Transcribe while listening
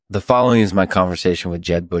The following is my conversation with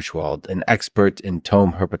Jed Buchwald, an expert in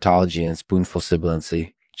tome herpetology and spoonful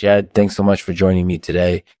sibilancy. Jed, thanks so much for joining me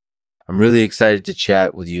today. I'm really excited to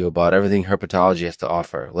chat with you about everything herpetology has to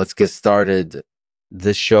offer. Let's get started.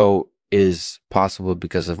 This show is possible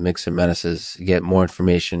because of Mixer Menaces. Get more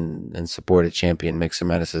information and support at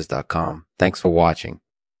championmixermenaces.com. Thanks for watching.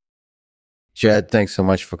 Jed, thanks so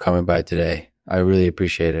much for coming by today. I really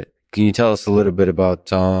appreciate it. Can you tell us a little bit about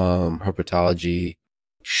herpetology?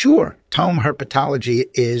 Sure. Tome herpetology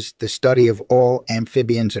is the study of all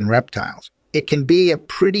amphibians and reptiles. It can be a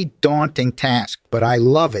pretty daunting task, but I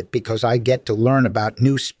love it because I get to learn about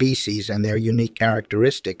new species and their unique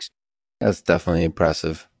characteristics. That's definitely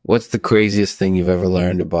impressive. What's the craziest thing you've ever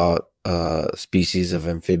learned about a species of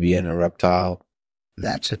amphibian or reptile?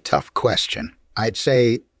 That's a tough question. I'd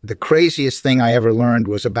say the craziest thing I ever learned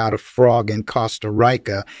was about a frog in Costa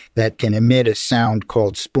Rica that can emit a sound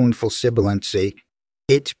called spoonful sibilancy.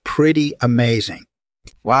 It's pretty amazing.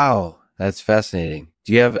 Wow, that's fascinating.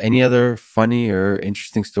 Do you have any other funny or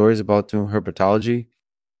interesting stories about herpetology?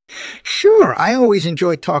 Sure, I always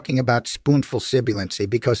enjoy talking about spoonful sibilancy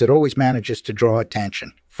because it always manages to draw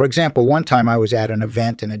attention. For example, one time I was at an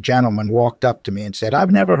event and a gentleman walked up to me and said,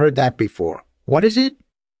 "I've never heard that before. What is it?"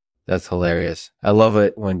 That's hilarious. I love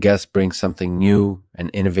it when guests bring something new and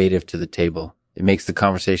innovative to the table. It makes the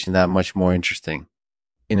conversation that much more interesting.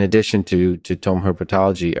 In addition to tome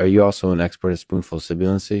herpetology, are you also an expert at spoonful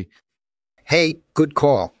sibilancy? Hey, good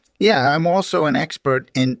call. Yeah, I'm also an expert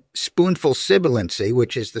in spoonful sibilancy,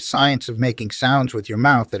 which is the science of making sounds with your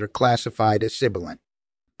mouth that are classified as sibilant.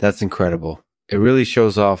 That's incredible. It really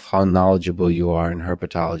shows off how knowledgeable you are in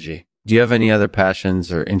herpetology. Do you have any other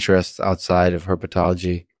passions or interests outside of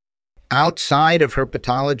herpetology? Outside of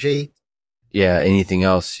herpetology? Yeah, anything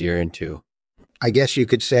else you're into? I guess you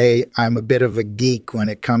could say I'm a bit of a geek when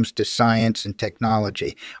it comes to science and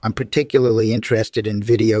technology. I'm particularly interested in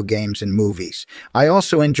video games and movies. I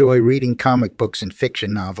also enjoy reading comic books and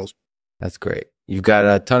fiction novels. That's great. You've got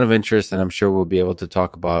a ton of interest, and I'm sure we'll be able to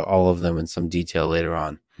talk about all of them in some detail later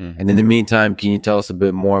on. And in the meantime, can you tell us a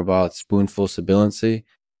bit more about spoonful sibilancy?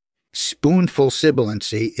 Spoonful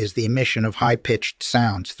sibilancy is the emission of high-pitched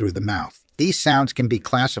sounds through the mouth. These sounds can be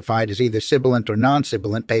classified as either sibilant or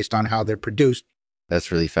non-sibilant based on how they're produced.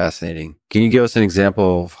 That's really fascinating. Can you give us an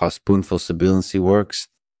example of how spoonful sibilancy works?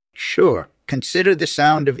 Sure. Consider the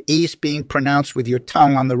sound of ease being pronounced with your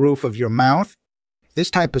tongue on the roof of your mouth. This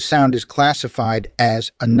type of sound is classified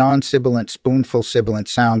as a non-sibilant spoonful sibilant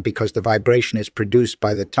sound because the vibration is produced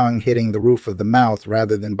by the tongue hitting the roof of the mouth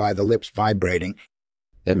rather than by the lips vibrating.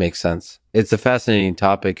 That makes sense. It's a fascinating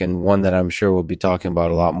topic and one that I'm sure we'll be talking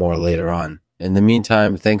about a lot more later on. In the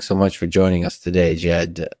meantime, thanks so much for joining us today,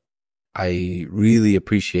 Jed. I really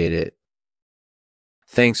appreciate it.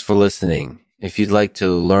 Thanks for listening. If you'd like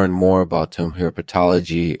to learn more about tome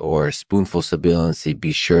herpetology or spoonful sibilancy,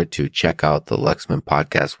 be sure to check out the Lexman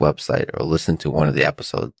podcast website or listen to one of the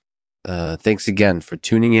episodes. Thanks again for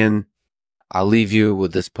tuning in. I'll leave you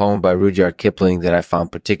with this poem by Rudyard Kipling that I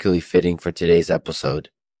found particularly fitting for today's episode.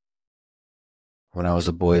 When I was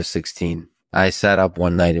a boy of 16, I sat up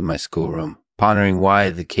one night in my schoolroom, pondering why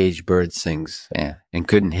the caged bird sings and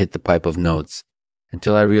couldn't hit the pipe of notes,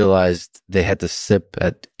 until I realized they had to sip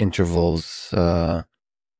at intervals